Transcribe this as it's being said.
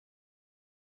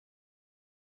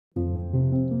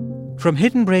From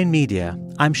Hidden Brain Media,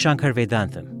 I'm Shankar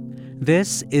Vedantam.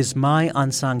 This is My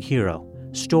Unsung Hero,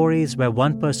 stories where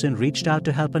one person reached out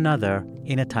to help another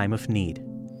in a time of need.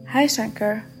 Hi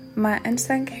Shankar, my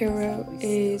unsung hero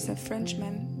is a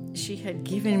Frenchman. She had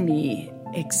given me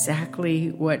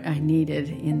exactly what I needed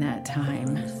in that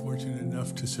time. I was fortunate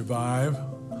enough to survive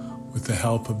with the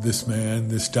help of this man,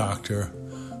 this doctor,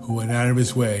 who went out of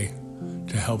his way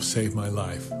to help save my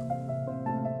life.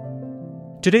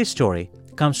 Today's story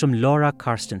comes from Laura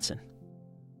Carstensen.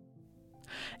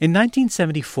 In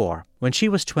 1974, when she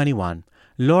was 21,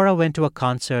 Laura went to a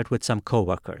concert with some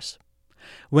co-workers.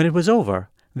 When it was over,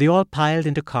 they all piled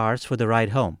into cars for the ride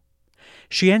home.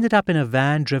 She ended up in a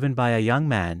van driven by a young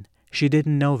man she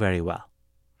didn't know very well.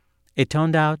 It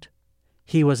turned out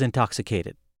he was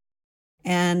intoxicated.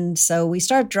 And so we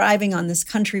start driving on this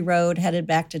country road, headed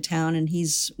back to town, and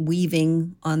he's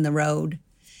weaving on the road.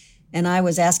 And I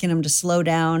was asking him to slow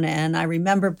down, and I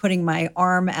remember putting my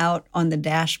arm out on the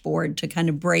dashboard to kind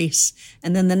of brace.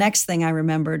 And then the next thing I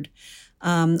remembered,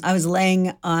 I was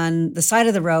laying on the side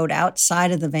of the road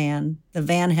outside of the van. The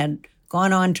van had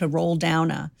gone on to roll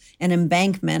down an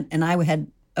embankment, and I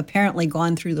had apparently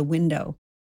gone through the window.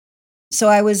 So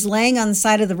I was laying on the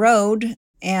side of the road,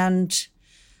 and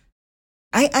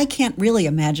I can't really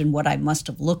imagine what I must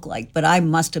have looked like, but I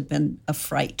must have been a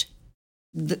fright.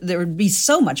 There would be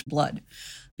so much blood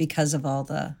because of all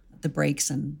the breaks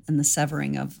and the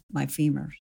severing of my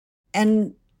femur.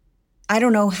 And I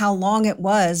don't know how long it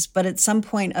was, but at some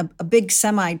point a big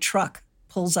semi-truck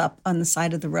pulls up on the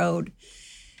side of the road.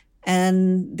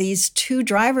 And these two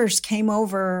drivers came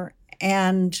over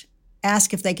and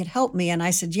asked if they could help me. And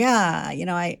I said, yeah,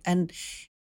 and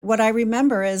what I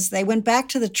remember is they went back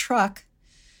to the truck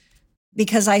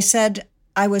because I said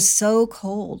I was so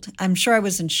cold. I'm sure I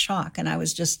was in shock and I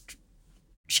was just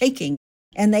shaking.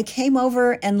 And they came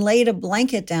over and laid a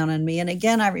blanket down on me. And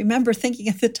again, I remember thinking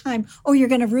at the time, oh, you're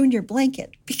going to ruin your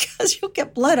blanket because you'll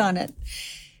get blood on it.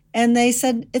 And they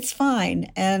said, it's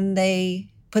fine. And they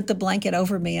put the blanket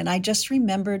over me. And I just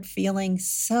remembered feeling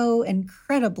so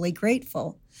incredibly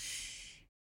grateful.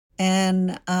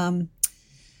 And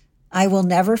I will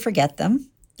never forget them.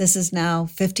 This is now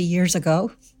 50 years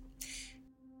ago.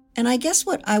 And I guess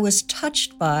what I was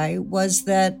touched by was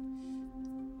that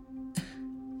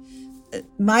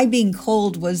my being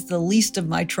cold was the least of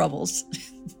my troubles.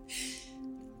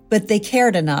 But they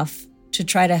cared enough to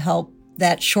try to help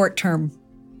that short-term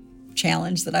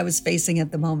challenge that I was facing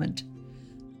at the moment.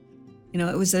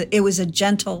 It was a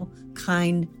gentle,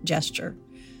 kind gesture.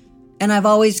 And I've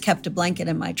always kept a blanket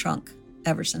in my trunk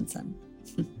ever since then,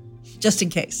 just in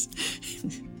case.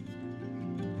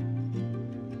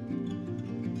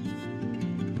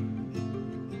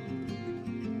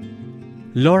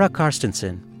 Laura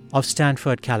Carstensen of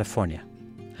Stanford, California.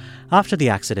 After the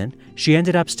accident, she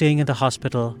ended up staying in the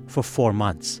hospital for 4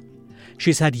 months.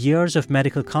 She's had years of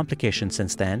medical complications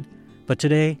since then, but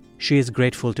today she is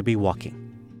grateful to be walking.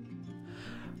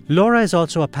 Laura is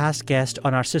also a past guest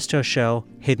on our sister show,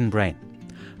 Hidden Brain.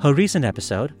 Her recent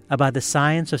episode about the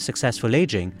science of successful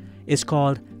aging is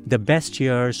called The Best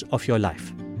Years of Your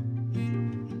Life.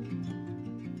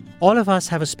 All of us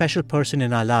have a special person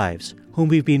in our lives whom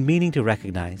we've been meaning to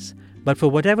recognize, but for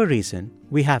whatever reason,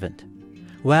 we haven't.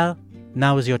 Well,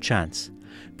 now is your chance.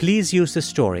 Please use this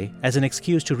story as an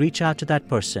excuse to reach out to that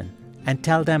person and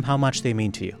tell them how much they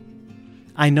mean to you.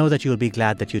 I know that you'll be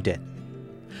glad that you did.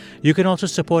 You can also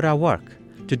support our work.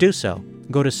 To do so,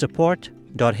 go to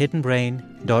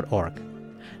support.hiddenbrain.org.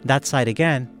 That site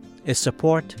again is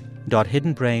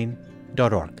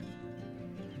support.hiddenbrain.org.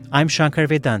 I'm Shankar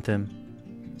Vedantam.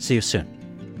 See you soon.